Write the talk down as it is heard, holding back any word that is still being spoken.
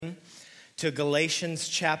to Galatians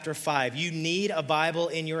chapter 5. You need a Bible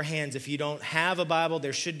in your hands. If you don't have a Bible,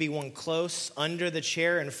 there should be one close under the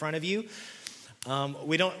chair in front of you.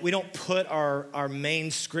 We don't put our main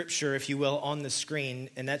scripture, if you will, on the screen,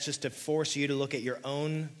 and that's just to force you to look at your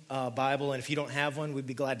own Bible. And if you don't have one, we'd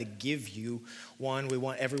be glad to give you one. We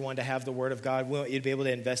want everyone to have the Word of God. We want you to be able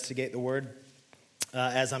to investigate the Word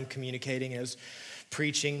as I'm communicating, as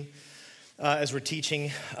preaching, as we're teaching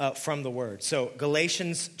from the Word. So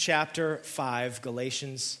Galatians chapter 5,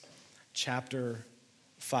 Galatians chapter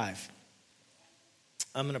 5.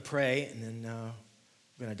 I'm going to pray, and then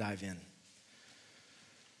we're going to dive in.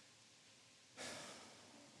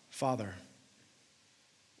 Father,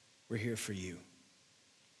 we're here for you.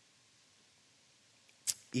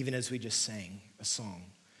 Even as we just sang a song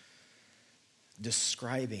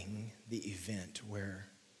describing the event where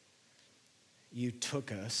you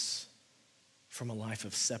took us from a life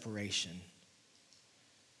of separation,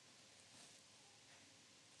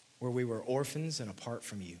 where we were orphans and apart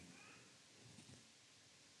from you.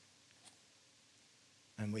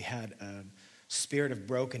 And we had a spirit of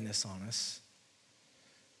brokenness on us,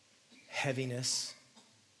 heaviness,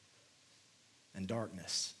 and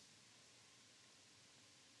darkness.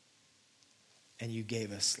 And you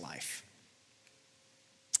gave us life.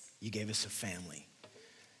 You gave us a family.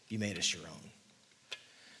 You made us your own.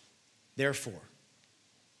 Therefore,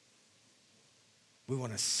 we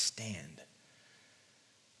want to stand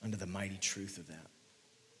under the mighty truth of that.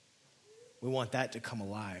 We want that to come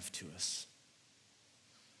alive to us.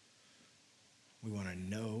 We want to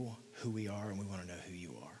know who we are, and we want to know who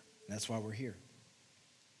you are. And that's why we're here.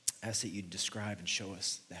 I ask that you describe and show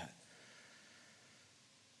us that.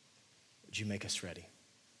 Would you make us ready?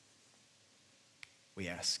 We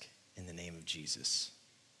ask in the name of Jesus.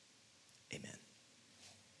 Amen.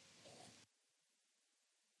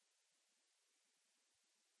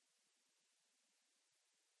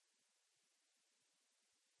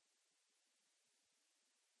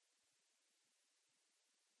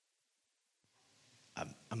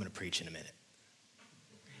 I'm going to preach in a minute.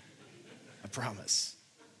 I promise.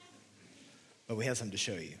 But we have something to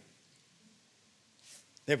show you.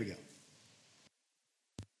 There we go.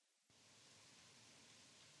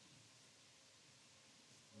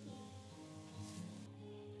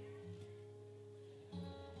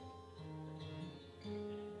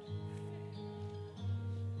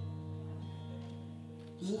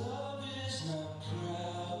 Love is not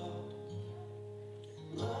proud.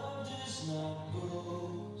 Love does not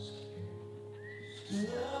boast.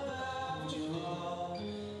 Love after all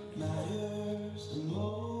matters the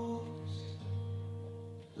most.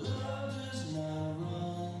 Love does not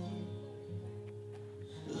run.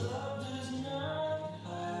 Love does not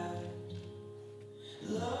hide.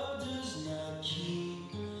 Love does not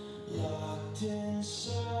keep locked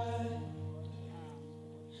inside.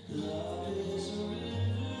 Love is a river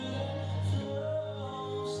that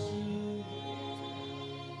flows through.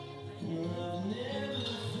 Love never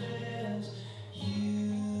fails you.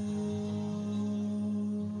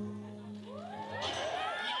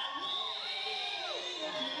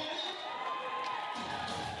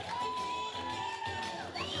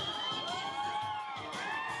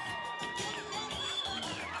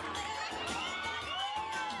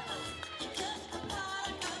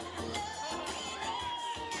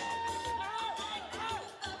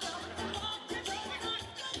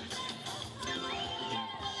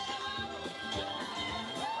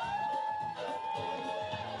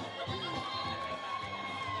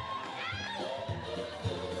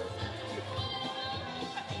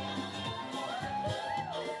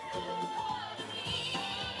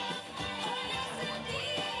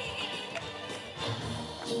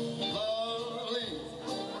 Lovely,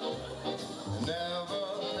 never,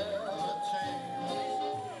 never change.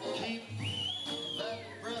 Keep that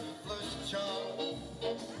breathless charm.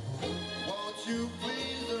 Won't you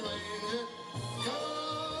please arrange it?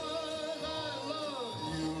 'Cause I love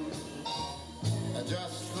you. And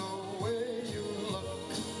just the way you look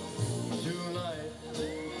tonight.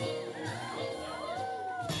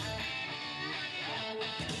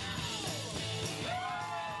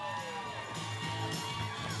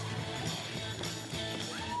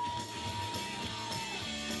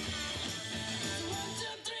 One,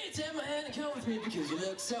 two, three, take my hand and come with me because you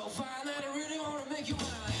look so fine that I really want to make you mine.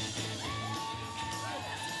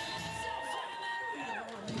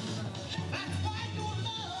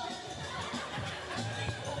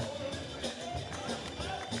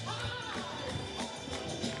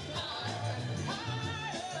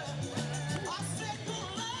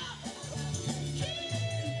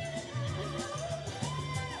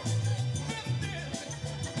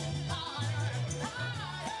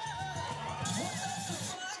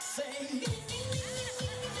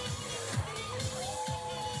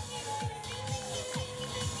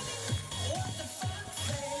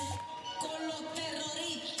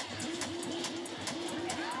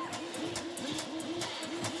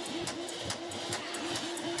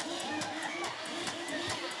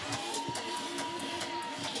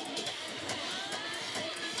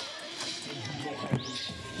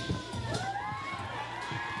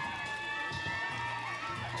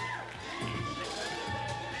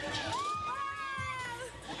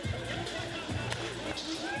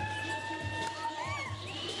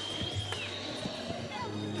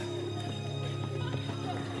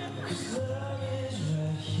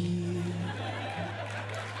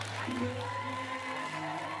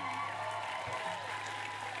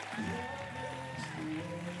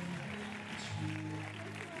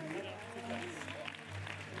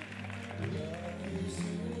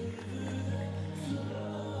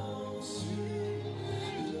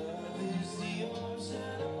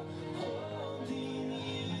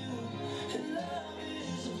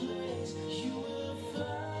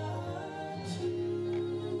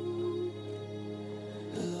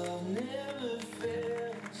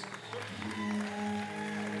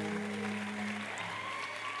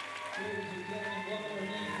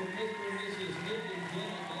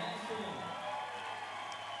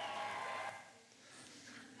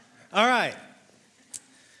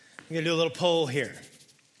 I'm going to do a little poll here.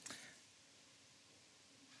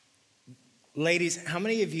 Ladies, how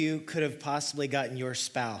many of you could have possibly gotten your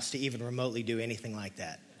spouse to even remotely do anything like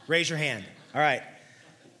that? Raise your hand. All right.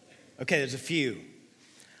 Okay, there's a few.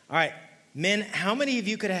 All right. Men, how many of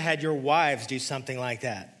you could have had your wives do something like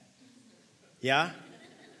that? Yeah?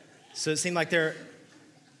 So it seemed like there are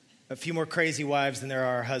a few more crazy wives than there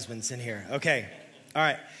are husbands in here. Okay. All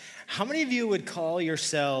right. How many of you would call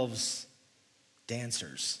yourselves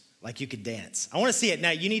dancers? Like you could dance. I want to see it.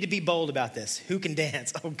 Now, you need to be bold about this. Who can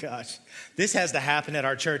dance? Oh, gosh. This has to happen at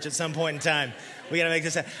our church at some point in time. We got to make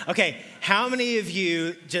this happen. Okay, how many of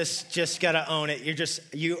you just got to own it?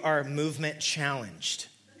 You are movement challenged.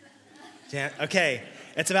 Yeah, okay,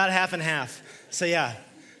 it's about half and half. So, yeah.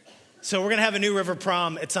 So we're going to have a New River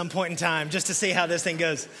prom at some point in time just to see how this thing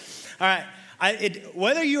goes. All right.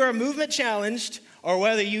 Whether you are movement challenged or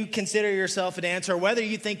whether you consider yourself a dancer, or whether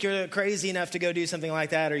you think you're crazy enough to go do something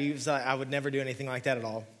like that, or you say, I would never do anything like that at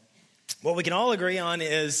all. What we can all agree on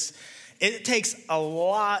is it takes a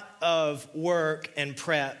lot of work and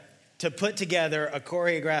prep to put together a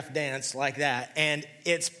choreographed dance like that. And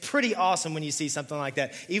it's pretty awesome when you see something like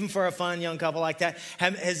that, even for a fun young couple like that.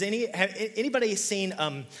 Has anybody seen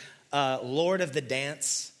Lord of the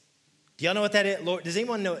Dance? Do y'all know what that is? Does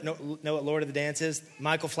anyone know what Lord of the Dance is?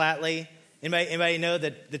 Michael Flatley? Anybody know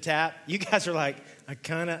the tap? You guys are like, I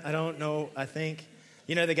don't know, I think.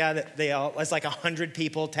 You know the guy that it's like 100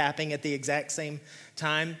 people tapping at the exact same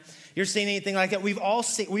time? You're seeing anything like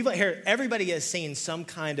that? Everybody has seen some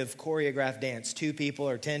kind of choreographed dance, 2 people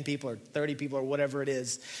or 10 people or 30 people or whatever it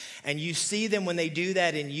is. And you see them when they do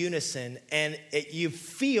that in unison, and you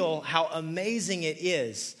feel how amazing it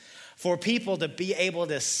is for people to be able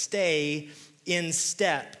to stay in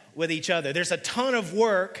step with each other. There's a ton of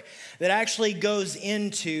work that actually goes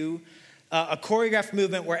into a choreographed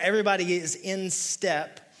movement where everybody is in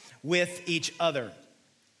step with each other.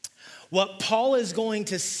 What Paul is going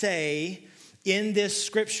to say in this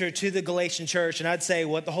scripture to the Galatian church, and I'd say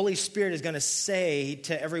what the Holy Spirit is going to say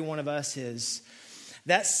to every one of us, is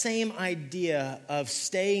that same idea of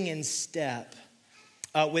staying in step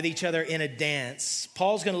with each other in a dance.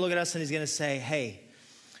 Paul's going to look at us and he's going to say, hey,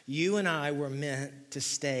 you and I were meant to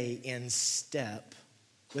stay in step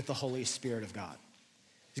with the Holy Spirit of God.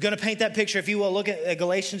 He's going to paint that picture. If you will, look at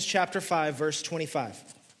Galatians chapter 5, verse 25.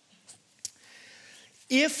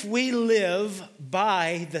 If we live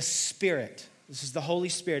by the Spirit, this is the Holy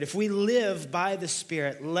Spirit. If we live by the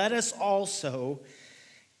Spirit, let us also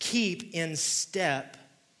keep in step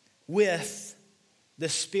with the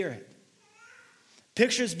Spirit.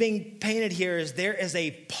 Pictures being painted here is there is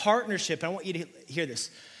a partnership. I want you to hear this.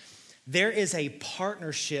 There is a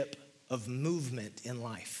partnership of movement in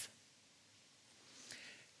life.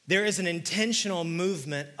 There is an intentional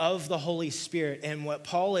movement of the Holy Spirit, and what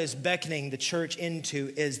Paul is beckoning the church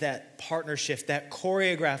into is that partnership, that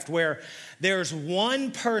choreographed, where there's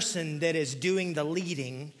one person that is doing the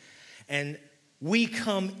leading, and we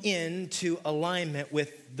come into alignment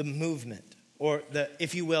with the movement, or the,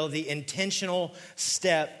 if you will, the intentional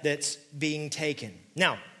step that's being taken.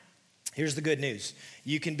 Now, here's the good news.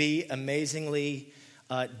 You can be amazingly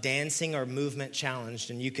dancing or movement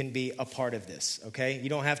challenged, and you can be a part of this, okay? You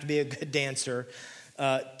don't have to be a good dancer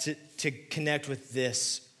to connect with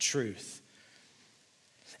this truth.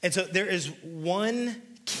 And so there is one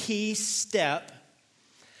key step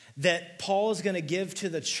that Paul is going to give to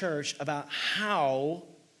the church about how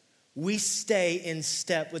we stay in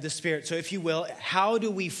step with the Spirit. So if you will, how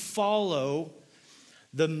do we follow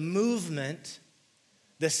the movement,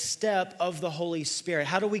 the step of the Holy Spirit?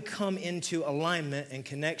 How do we come into alignment and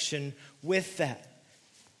connection with that?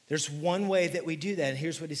 There's one way that we do that, and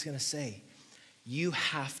here's what he's going to say. You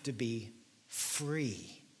have to be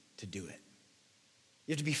free to do it.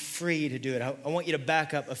 You have to be free to do it. I want you to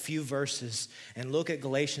back up a few verses and look at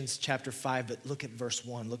Galatians chapter 5, but look at verse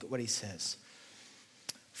 1. Look at what he says.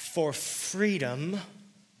 For freedom,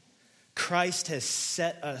 Christ has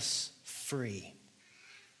set us free.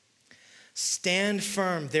 Stand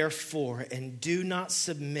firm, therefore, and do not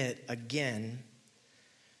submit again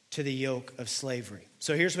to the yoke of slavery.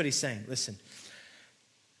 So here's what he's saying. Listen,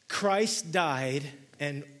 Christ died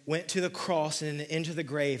and went to the cross and into the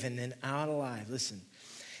grave and then out alive. Listen,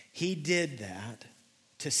 he did that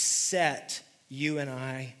to set you and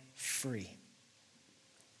I free.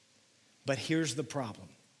 But here's the problem.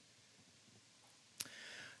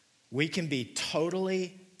 We can be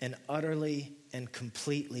totally and utterly and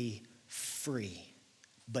completely free,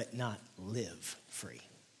 but not live free.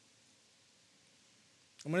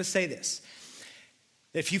 I'm going to say this.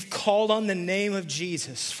 If you've called on the name of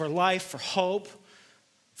Jesus for life, for hope,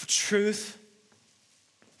 for truth,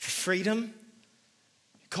 for freedom.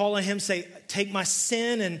 Call on him, say, take my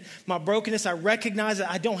sin and my brokenness. I recognize that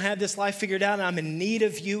I don't have this life figured out and I'm in need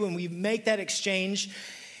of you. And we make that exchange.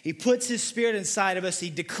 He puts his spirit inside of us. He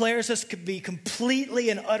declares us to be completely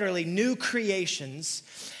and utterly new creations.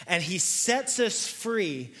 And he sets us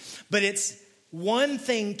free. But it's one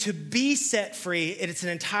thing to be set free. It's an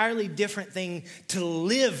entirely different thing to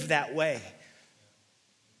live that way.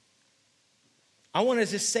 I want to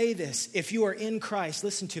just say this. If you are in Christ,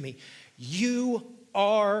 listen to me. You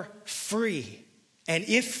are free. And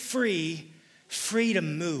if free, free to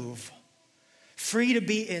move. Free to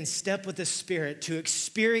be in step with the Spirit, to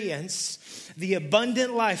experience the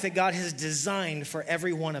abundant life that God has designed for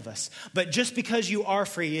every one of us. But just because you are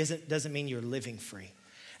free doesn't mean you're living free.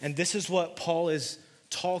 And this is what Paul is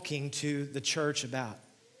talking to the church about.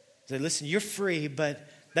 He said, listen, you're free, but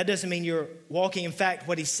that doesn't mean you're walking. In fact,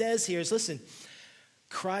 what he says here is, listen,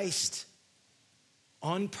 Christ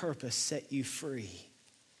on purpose set you free.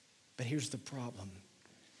 But here's the problem.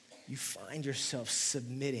 You find yourself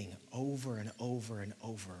submitting over and over and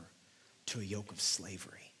over to a yoke of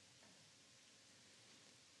slavery.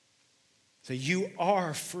 So you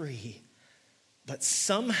are free, but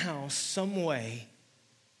somehow, some way,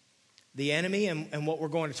 the enemy, and what we're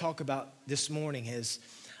going to talk about this morning is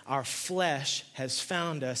our flesh has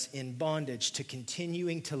found us in bondage to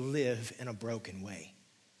continuing to live in a broken way.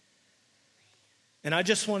 And I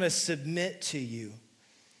just want to submit to you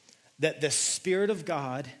that the Spirit of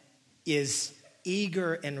God is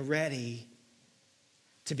eager and ready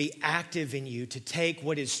to be active in you, to take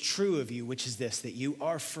what is true of you, which is this, that you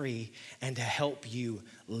are free, and to help you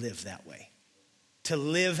live that way. To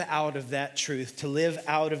live out of that truth, to live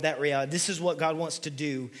out of that reality. This is what God wants to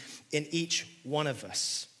do in each one of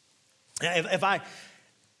us. Now, let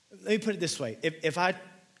me put it this way. If I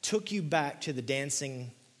took you back to the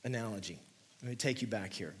dancing analogy, let me take you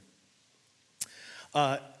back here.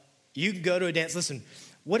 You can go to a dance. Listen,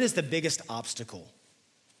 what is the biggest obstacle?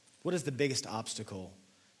 What is the biggest obstacle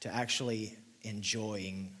to actually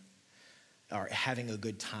enjoying or having a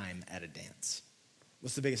good time at a dance?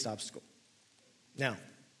 What's the biggest obstacle? Now,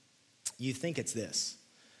 you think it's this.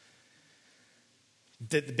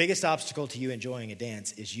 The biggest obstacle to you enjoying a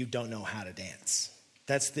dance is you don't know how to dance.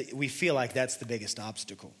 We feel like that's the biggest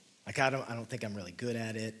obstacle. Like, I don't think I'm really good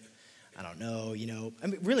at it. I don't know, I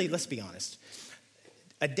mean, really, let's be honest.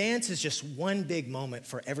 A dance is just one big moment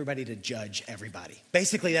for everybody to judge everybody.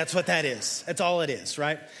 Basically, that's what that is. That's all it is,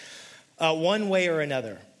 right? One way or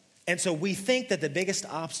another. And so we think that the biggest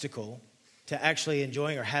obstacle to actually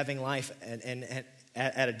enjoying or having life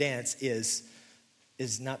at a dance is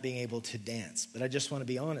not being able to dance. But I just want to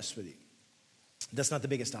be honest with you. That's not the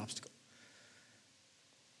biggest obstacle.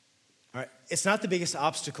 All right? It's not the biggest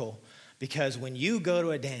obstacle because when you go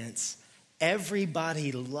to a dance,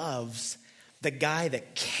 everybody loves the guy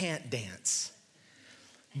that can't dance.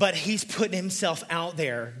 But he's putting himself out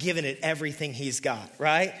there, giving it everything he's got,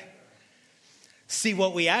 right? See,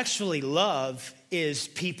 what we actually love is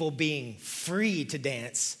people being free to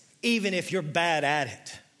dance, even if you're bad at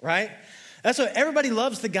it, right? That's what everybody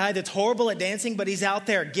loves, the guy that's horrible at dancing, but he's out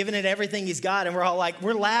there giving it everything he's got. And we're all like,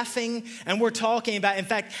 we're laughing and we're talking about. In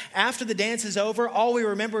fact, after the dance is over, all we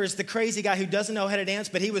remember is the crazy guy who doesn't know how to dance,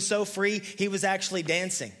 but he was so free, he was actually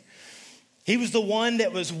dancing. He was the one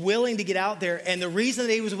that was willing to get out there. And the reason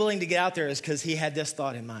that he was willing to get out there is because he had this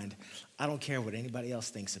thought in mind. I don't care what anybody else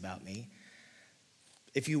thinks about me.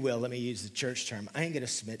 If you will, let me use the church term. I ain't going to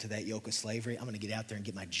submit to that yoke of slavery. I'm going to get out there and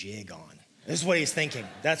get my jig on. This is what he's thinking.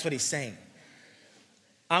 That's what he's saying.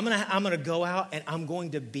 I'm going to go out and I'm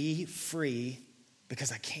going to be free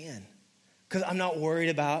because I can. Because I'm not worried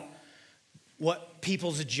about what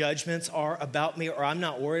people's judgments are about me, or I'm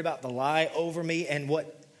not worried about the lie over me. And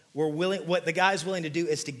what the guy's willing to do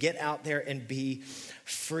is to get out there and be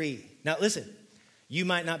free. Now listen, you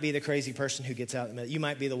might not be the crazy person who gets out in the middle. You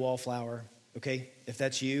might be the wallflower, okay? If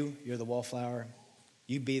that's you, you're the wallflower.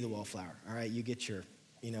 You be the wallflower, all right? You get your,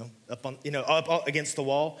 up against the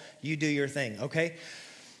wall. You do your thing, okay?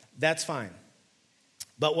 That's fine.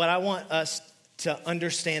 But what I want us to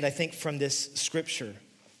understand, I think, from this scripture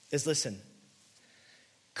is, listen,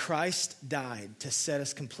 Christ died to set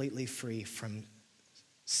us completely free from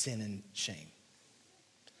sin and shame.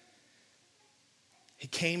 He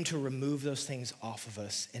came to remove those things off of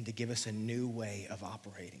us and to give us a new way of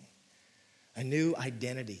operating, a new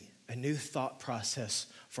identity, a new thought process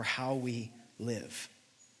for how we live.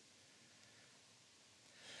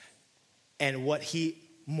 And what he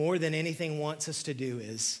more than anything wants us to do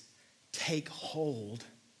is take hold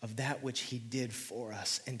of that which he did for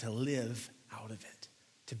us and to live out of it,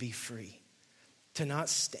 to be free, to not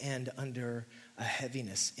stand under a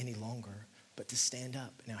heaviness any longer, but to stand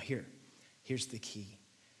up. Now here's the key.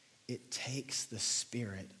 It takes the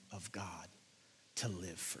Spirit of God to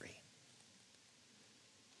live free.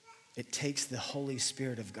 It takes the Holy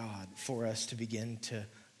Spirit of God for us to begin to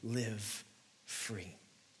live free.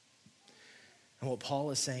 And what Paul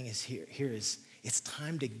is saying is here is it's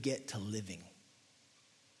time to get to living.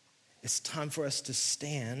 It's time for us to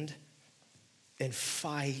stand and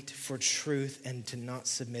fight for truth and to not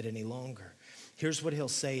submit any longer. Here's what he'll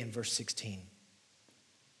say in verse 16.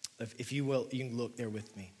 If you will, you can look there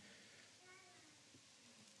with me.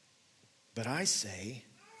 But I say,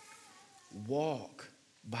 walk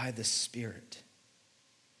by the Spirit,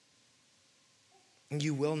 and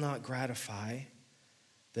you will not gratify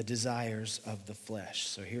the desires of the flesh.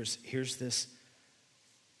 So here's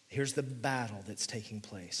the battle that's taking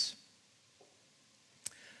place.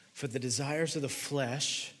 For the desires of the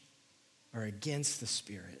flesh are against the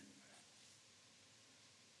Spirit,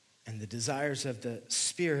 and the desires of the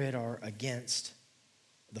Spirit are against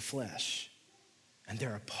the flesh, and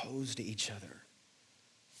they're opposed to each other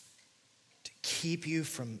to keep you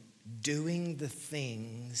from doing the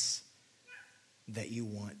things that you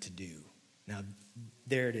want to do. Now,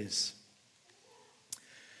 there it is.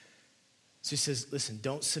 So he says, listen,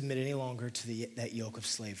 don't submit any longer to that yoke of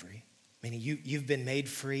slavery. Meaning you've been made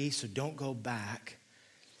free, so don't go back,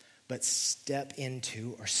 but step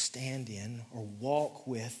into or stand in or walk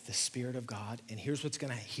with the Spirit of God. And here's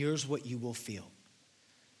what you will feel.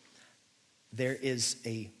 There is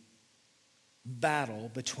a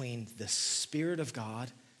battle between the Spirit of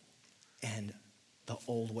God and the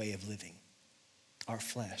old way of living, our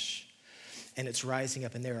flesh. And it's rising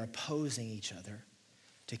up, and they're opposing each other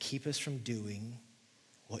to keep us from doing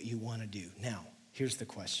what you want to do. Now, here's the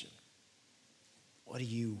question. What do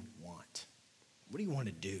you want? What do you want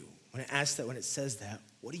to do? When it says that,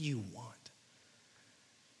 what do you want?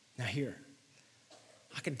 Now here,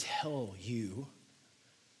 I can tell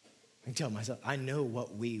myself, I know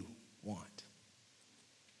what we want.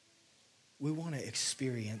 We want to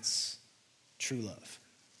experience true love.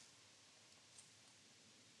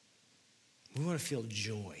 We want to feel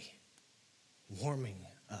joy warming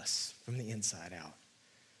us from the inside out.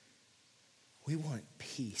 We want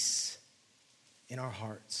peace in our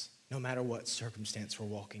hearts, no matter what circumstance we're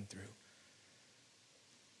walking through.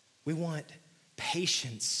 We want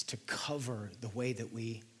patience to cover the way that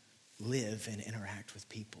we live and interact with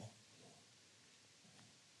people.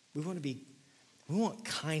 We want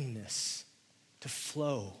kindness to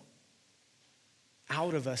flow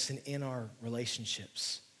out of us and in our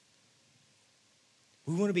relationships.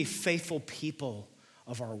 We want to be faithful people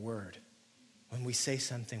of our word. When we say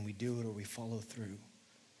something, we do it or we follow through.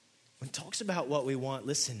 When it talks about what we want,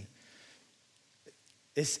 listen,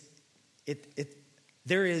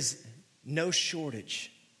 there is no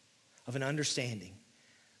shortage of an understanding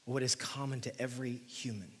of what is common to every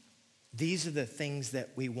human. These are the things that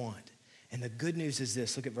we want. And the good news is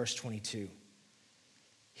this. Look at verse 22.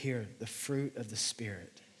 Here, the fruit of the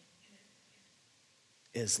Spirit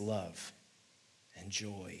is love and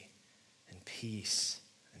joy and peace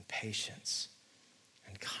and patience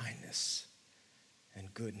and kindness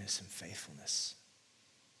and goodness and faithfulness,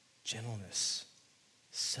 gentleness,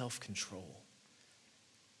 self-control.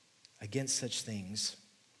 Against such things,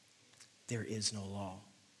 there is no law.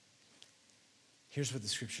 Here's what the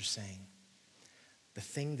scripture's saying. The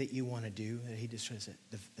thing that you want to do, that he destroys it,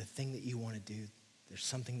 the thing that you want to do, there's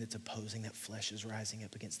something that's opposing, that flesh is rising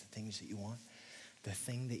up against the things that you want. The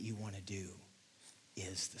thing that you want to do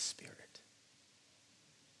is the Spirit.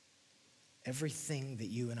 Everything that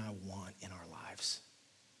you and I want in our lives,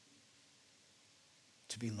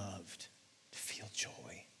 to be loved, to feel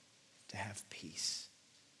joy, to have peace,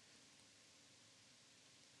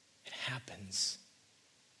 it happens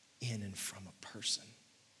in and from a person,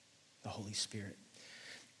 the Holy Spirit.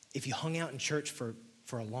 If you hung out in church for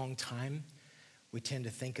a long time, we tend to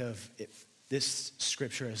think of this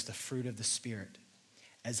scripture as the fruit of the Spirit,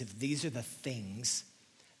 as if these are the things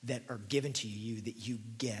that are given to you that you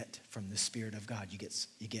get from the Spirit of God. You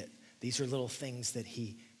get these are little things that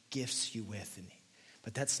he gifts you with,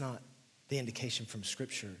 but that's not the indication from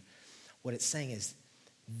scripture. What it's saying is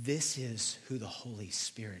this is who the Holy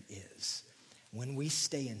Spirit is. When we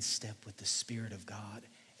stay in step with the Spirit of God,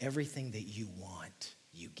 everything that you want,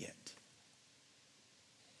 you get.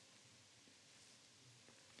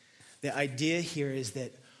 The idea here is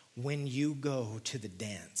that when you go to the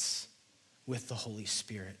dance with the Holy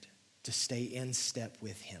Spirit, to stay in step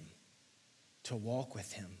with him, to walk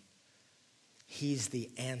with him, he's the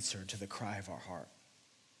answer to the cry of our heart.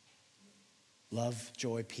 Love,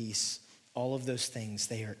 joy, peace, all of those things,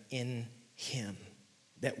 they are in him.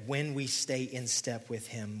 That when we stay in step with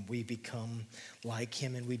him, we become like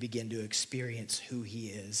him and we begin to experience who he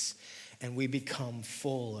is. And we become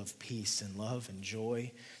full of peace and love and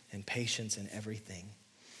joy and patience and everything.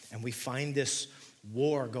 And we find this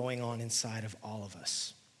war going on inside of all of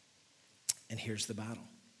us. And here's the battle.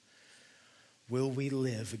 Will we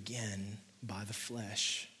live again by the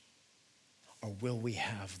flesh, or will we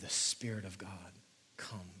have the Spirit of God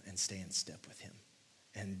come and stay in step with him?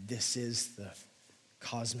 And this is the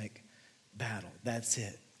cosmic battle. That's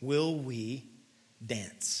it. Will we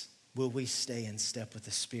dance? Will we stay in step with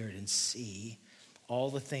the Spirit and see all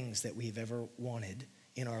the things that we've ever wanted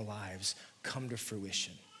in our lives come to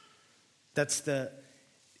fruition? That's the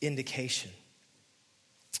indication.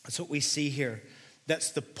 That's what we see here.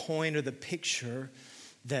 That's the point or the picture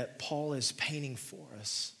that Paul is painting for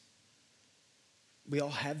us. We all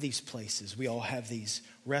have these places. We all have these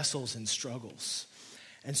wrestles and struggles.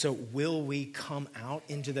 And so will we come out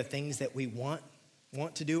into the things that we want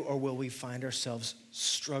to do, or will we find ourselves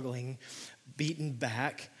struggling, beaten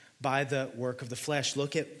back by the work of the flesh?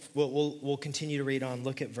 Look at, we'll continue to read on.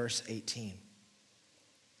 Look at verse 18.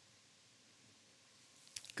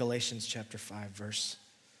 Galatians chapter 5, verse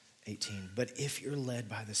 18. But if you're led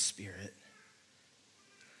by the Spirit,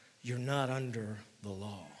 you're not under the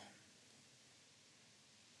law.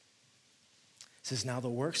 It says, now the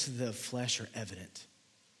works of the flesh are evident.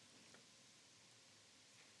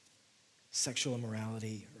 Sexual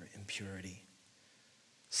immorality or impurity,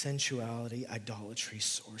 sensuality, idolatry,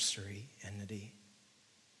 sorcery, enmity,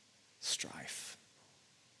 strife,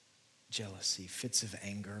 jealousy, fits of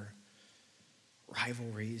anger,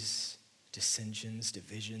 rivalries, dissensions,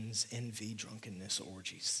 divisions, envy, drunkenness,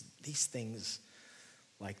 orgies. These things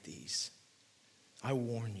like these. I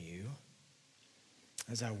warn you,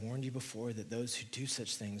 as I warned you before, that those who do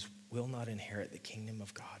such things will not inherit the kingdom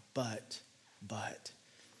of God. But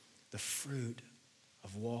the fruit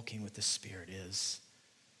of walking with the Spirit is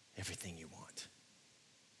everything you want.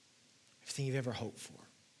 Everything you've ever hoped for.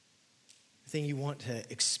 Everything you want to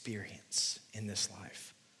experience in this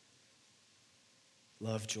life.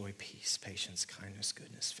 Love, joy, peace, patience, kindness,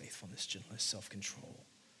 goodness, faithfulness, gentleness, self-control.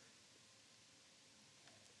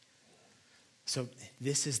 So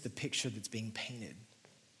this is the picture that's being painted.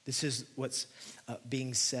 This is what's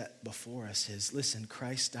being set before us is, listen,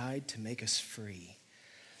 Christ died to make us free.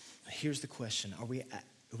 Here's the question. Are we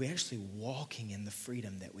actually walking in the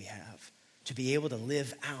freedom that we have to be able to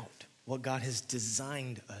live out what God has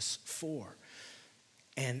designed us for?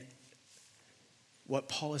 And what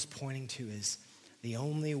Paul is pointing to is the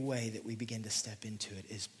only way that we begin to step into it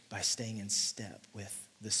is by staying in step with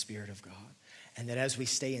the Spirit of God. And that as we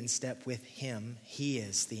stay in step with him, he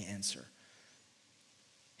is the answer.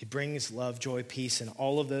 He brings love, joy, peace, and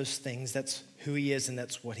all of those things. That's who he is and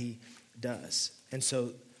that's what he does. And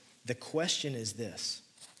so the question is this: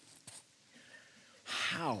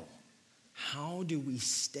 how do we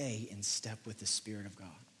stay in step with the Spirit of God?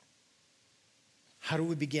 How do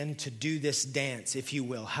we begin to do this dance, if you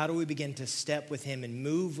will? How do we begin to step with him and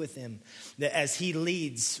move with him? That as he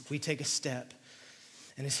leads, we take a step.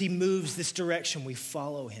 And as he moves this direction, we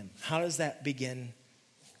follow him. How does that begin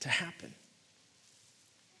to happen?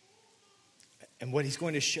 And what he's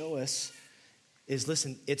going to show us is,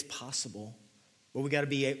 listen, it's possible. But we got to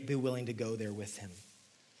be willing to go there with him.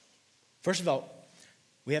 First of all,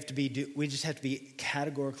 we just have to be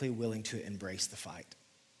categorically willing to embrace the fight.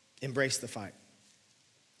 Embrace the fight.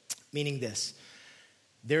 Meaning this: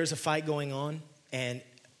 there's a fight going on, and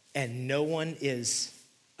no one is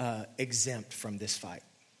exempt from this fight.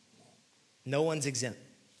 No one's exempt.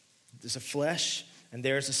 There's a flesh, and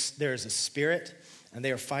there's a spirit, and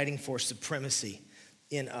they are fighting for supremacy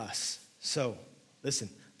in us. So, listen,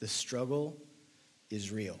 the struggle is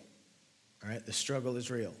real. All right, the struggle is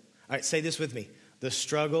real. All right, say this with me. The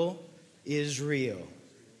struggle is real.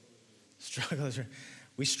 Struggle is real.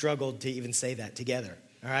 We struggled to even say that together.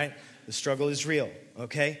 All right, the struggle is real.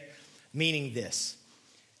 Okay, meaning this: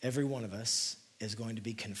 every one of us is going to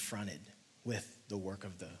be confronted with the work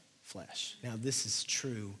of the flesh. Now, this is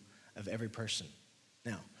true of every person.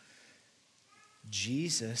 Now,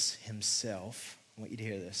 Jesus himself, I want you to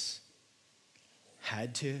hear this,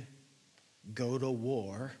 had to go to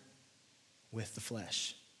war with the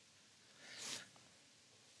flesh.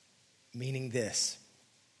 Meaning this: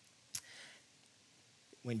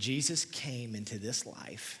 when Jesus came into this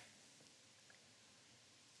life,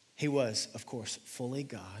 he was, of course, fully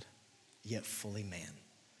God, yet fully man.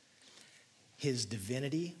 His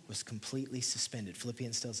divinity was completely suspended.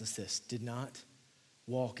 Philippians tells us this: did not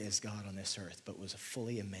walk as God on this earth, but was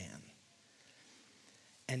fully a man.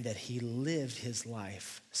 and that he lived his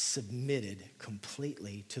life submitted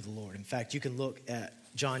completely to the Lord. In fact, you can look at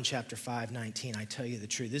John chapter 5:19. I tell you the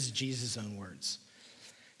truth. This is Jesus' own words.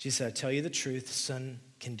 Jesus said, I tell you the truth, the Son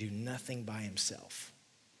can do nothing by himself.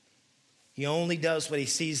 He only does what he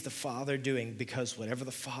sees the Father doing, because whatever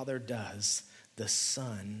the Father does, the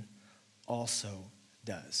Son also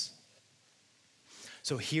does.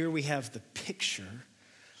 So here we have the picture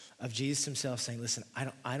of Jesus himself saying, listen,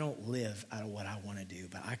 I don't live out of what I want to do,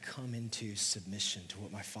 but I come into submission to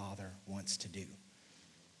what my Father wants to do.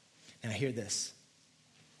 Now hear this.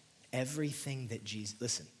 Everything that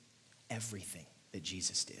Jesus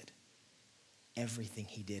did, everything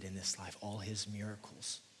he did in this life, all his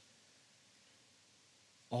miracles,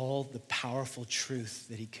 all the powerful truth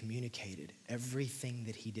that he communicated, everything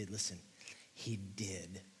that he did, listen, he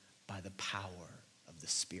did by the power of the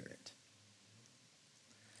Spirit.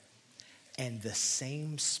 And the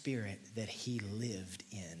same Spirit that he lived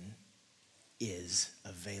in is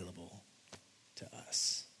available to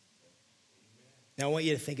us. Now, I want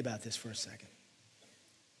you to think about this for a second.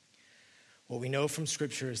 What we know from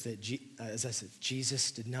Scripture is that, as I said,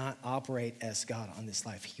 Jesus did not operate as God on this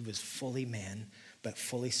life. He was fully man, but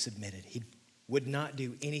fully submitted. He would not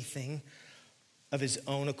do anything of his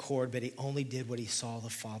own accord, but he only did what he saw the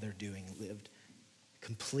Father doing, lived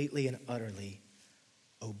completely and utterly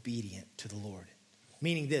obedient to the Lord.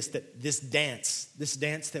 Meaning that this dance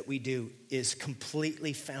that we do is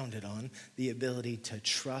completely founded on the ability to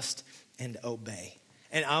trust and obey.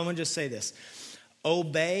 And I'm going to just say this.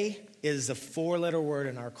 Obey is a 4-letter word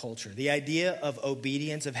in our culture. The idea of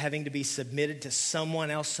obedience, of having to be submitted to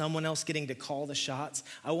someone else getting to call the shots.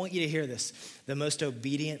 I want you to hear this. The most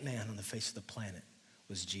obedient man on the face of the planet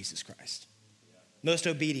was Jesus Christ. Most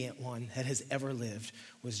obedient one that has ever lived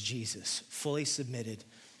was Jesus, fully submitted.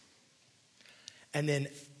 And then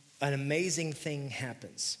an amazing thing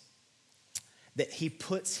happens, that he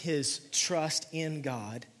puts his trust in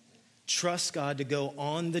God, trusts God to go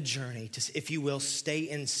on the journey, to, if you will, stay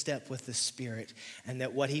in step with the Spirit. And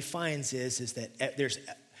that what he finds is that there's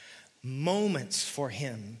moments for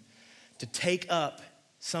him to take up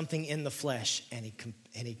something in the flesh, and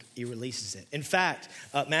he releases it. In fact,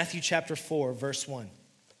 Matthew chapter 4, verse 1.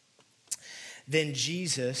 Then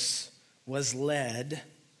Jesus was led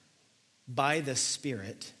by the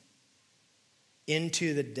Spirit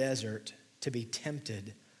into the desert to be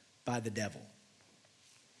tempted by the devil.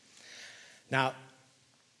 Now,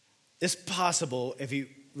 it's possible as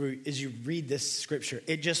you read this scripture,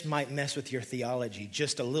 it just might mess with your theology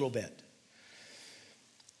just a little bit.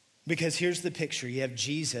 Because here's the picture. You have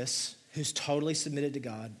Jesus, who's totally submitted to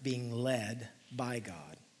God, being led by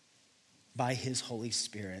God, by his Holy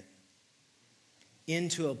Spirit,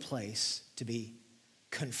 into a place to be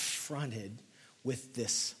confronted with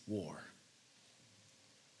this war.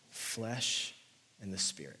 Flesh and the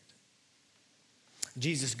Spirit.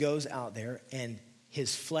 Jesus goes out there, and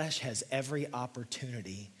his flesh has every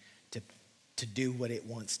opportunity to do what it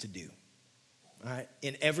wants to do. All right?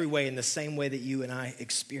 In every way, in the same way that you and I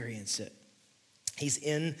experience it. He's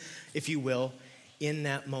in, if you will, in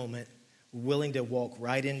that moment, willing to walk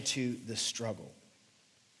right into the struggle.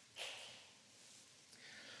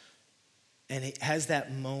 And he has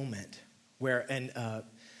that moment where,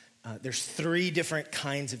 there's 3 different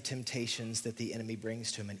kinds of temptations that the enemy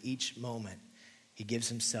brings to him. And each moment, he gives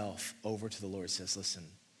himself over to the Lord, says, listen,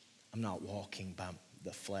 I'm not walking by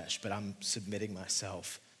the flesh, but I'm submitting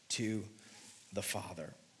myself to the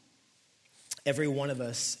Father. Every one of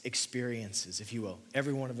us experiences, if you will,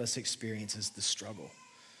 every one of us experiences the struggle.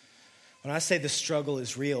 When I say the struggle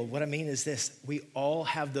is real, what I mean is this. We all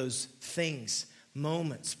have those things,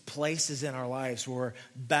 moments, places in our lives where we're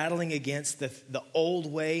battling against the old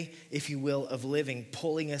way, if you will, of living,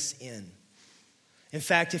 pulling us in. In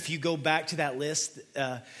fact, if you go back to that list,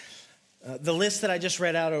 the list that I just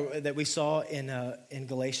read out, that we saw in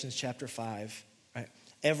Galatians chapter 5, right?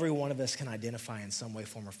 Every one of us can identify in some way,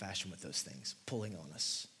 form, or fashion with those things pulling on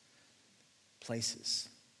us. Places.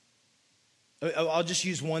 I'll just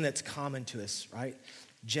use one that's common to us, right?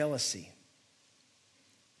 Jealousy.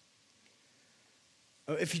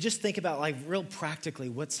 If you just think about, like, real practically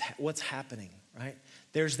what's happening, right?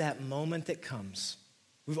 There's that moment that comes.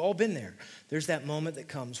 We've all been there. There's that moment that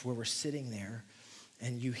comes where we're sitting there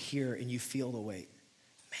and you hear and you feel the weight.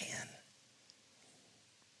 Man,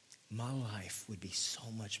 my life would be so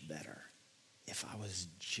much better if I was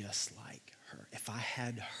just like her, if I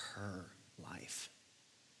had her life.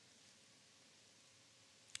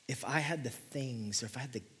 If I had the things, or if I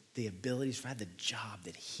had the abilities, if I had the job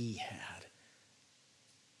that he had.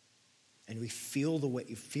 And we feel the weight,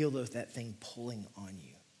 you feel that thing pulling on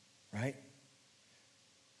you, right?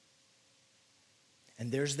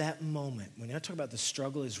 And there's that moment, when I talk about the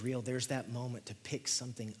struggle is real, there's that moment to pick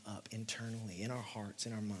something up internally, in our hearts,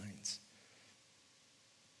 in our minds.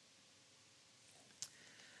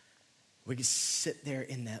 We can sit there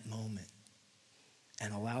in that moment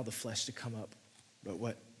and allow the flesh to come up. But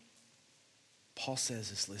what Paul says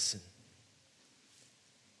is, listen,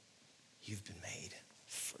 you've been made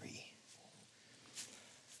free.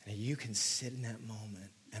 And you can sit in that moment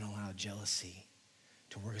and allow jealousy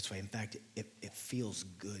to work its way. In fact, it feels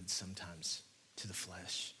good sometimes to the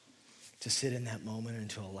flesh to sit in that moment and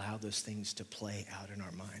to allow those things to play out in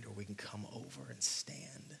our mind, or we can come over and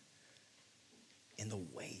stand in the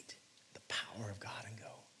weight, the power of God and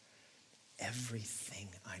go, everything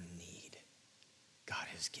I need, God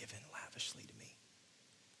has given lavishly to me.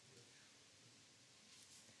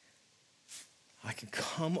 I can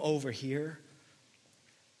come over here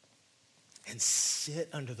and sit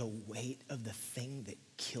under the weight of the thing that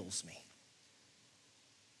kills me,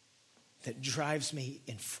 that drives me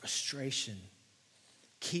in frustration,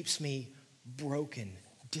 keeps me broken,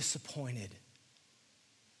 disappointed.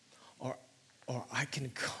 Or I can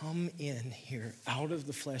come in here out of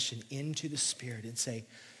the flesh and into the Spirit and say,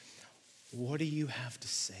 what do you have to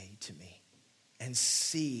say to me? And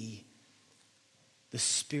see the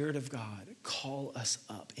Spirit of God call us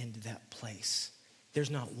up into that place. There's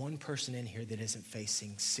not one person in here that isn't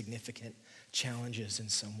facing significant challenges in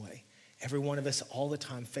some way. Every one of us all the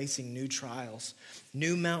time facing new trials,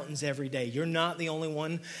 new mountains every day. You're not the only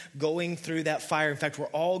one going through that fire. In fact, we're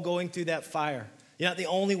all going through that fire. You're not the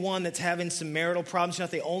only one that's having some marital problems. You're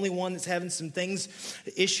not the only one that's having some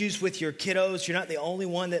issues with your kiddos. You're not the only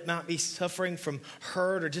one that might be suffering from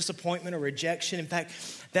hurt or disappointment or rejection. In fact,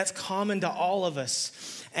 that's common to all of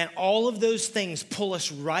us. And all of those things pull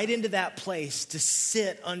us right into that place to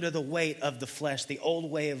sit under the weight of the flesh, the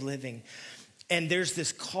old way of living. And there's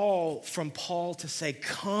this call from Paul to say,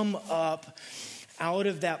 come up out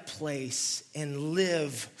of that place and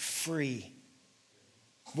live free,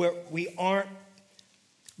 where we aren't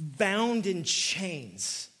bound in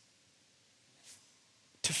chains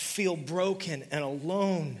to feel broken and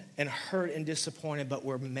alone and hurt and disappointed, but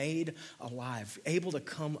we're made alive, able to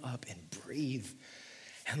come up and breathe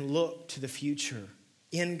and look to the future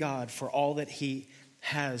in God for all that he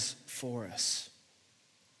has for us.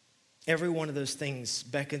 Every one of those things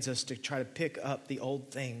beckons us to try to pick up the old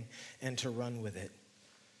thing and to run with it.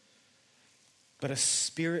 But a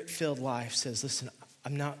Spirit-filled life says, listen,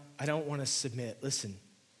 I don't want to submit. Listen,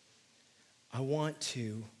 I want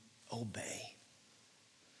to obey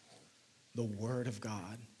the Word of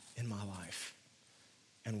God in my life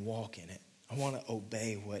and walk in it. I want to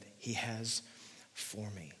obey what he has for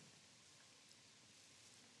me.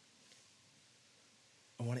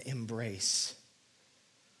 I want to embrace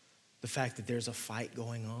the fact that there's a fight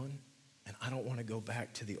going on, and I don't want to go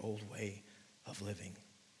back to the old way of living.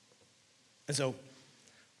 And so,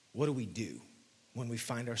 what do we do when we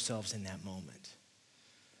find ourselves in that moment?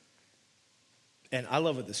 And I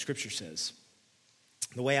love what the scripture says.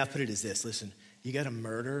 The way I put it is this: listen, you got to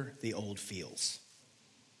murder the old feels.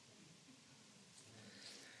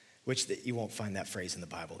 Which you won't find that phrase in the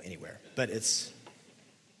Bible anywhere, but it's,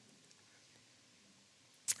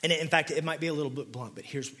 and in fact, it might be a little bit blunt, but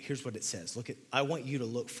here's what it says. I want you to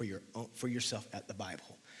look for yourself at the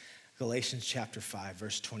Bible. Galatians chapter 5,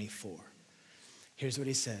 verse 24. Here's what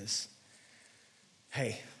he says.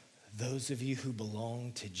 Hey, those of you who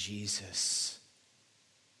belong to Jesus,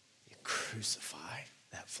 you crucify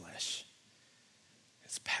that flesh,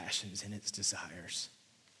 its passions and its desires.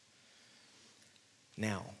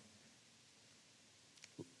 Now,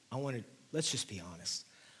 let's just be honest.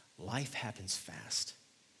 Life happens fast.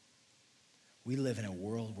 We live in a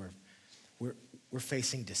world where we're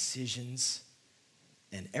facing decisions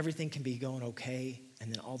and everything can be going okay,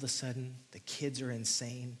 and then all of a sudden the kids are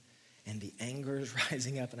insane and the anger is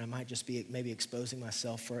rising up, and I might just be maybe exposing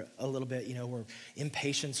myself for a little bit, where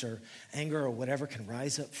impatience or anger or whatever can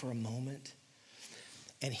rise up for a moment.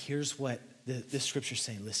 And here's what the scripture's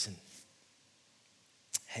saying. Listen,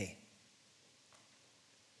 hey,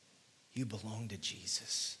 you belong to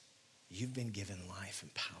Jesus. You've been given life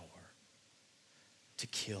and power to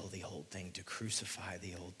kill the old thing, to crucify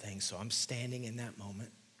the old thing. So I'm standing in that moment.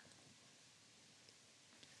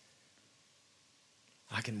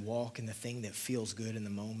 I can walk in the thing that feels good in the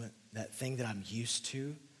moment, that thing that I'm used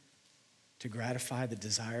to gratify the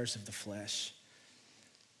desires of the flesh.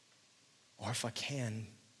 Or if I can,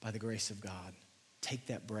 by the grace of God, take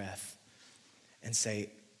that breath and say,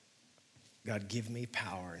 God, give me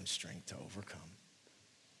power and strength to overcome.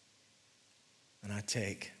 And I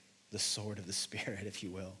take the sword of the Spirit, if you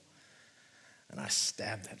will, and I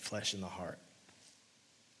stab that flesh in the heart.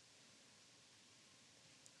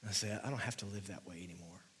 I say, I don't have to live that way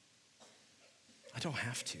anymore. I don't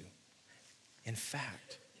have to. In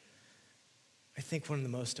fact, I think one of the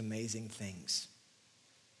most amazing things,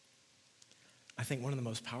 I think one of the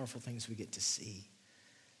most powerful things we get to see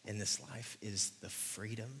in this life is the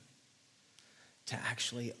freedom to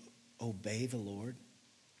actually obey the Lord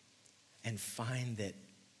and find that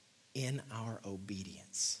in our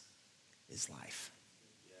obedience is life.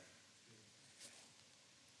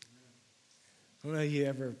 I don't know if you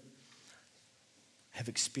ever have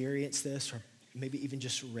experienced this or maybe even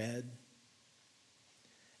just read.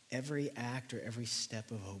 Every act or every step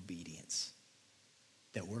of obedience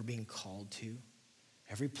that we're being called to,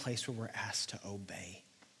 every place where we're asked to obey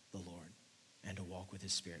the Lord and to walk with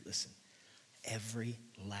his Spirit, listen, every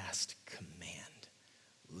last command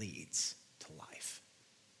leads to life.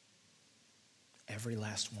 Every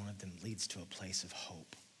last one of them leads to a place of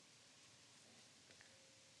hope,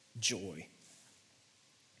 joy,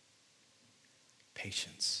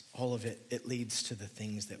 patience. All of it, it leads to the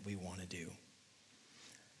things that we want to do.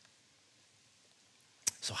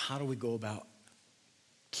 So how do we go about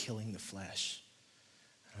killing the flesh?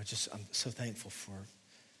 I'm so thankful for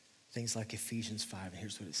things like Ephesians 5, and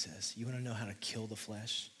here's what it says. You want to know how to kill the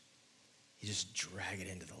flesh? You just drag it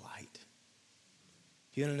into the light.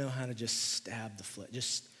 You want to know how to just stab the flesh?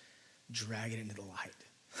 Just drag it into the light.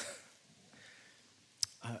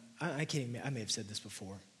 I can't even, I may have said this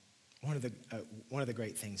before. One of the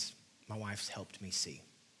great things my wife's helped me see,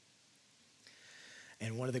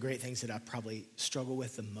 and one of the great things that I probably struggle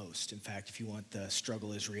with the most, in fact, if you want the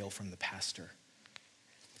struggle is real from the pastor,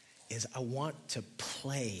 is I want to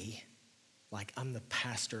play like I'm the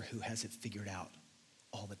pastor who has it figured out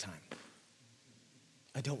all the time.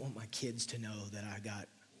 I don't want my kids to know that I got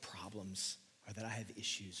problems or that I have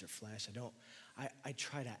issues or flesh. I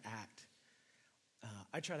try to act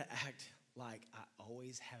like I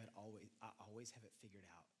always have it figured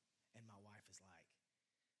out. And my wife is like,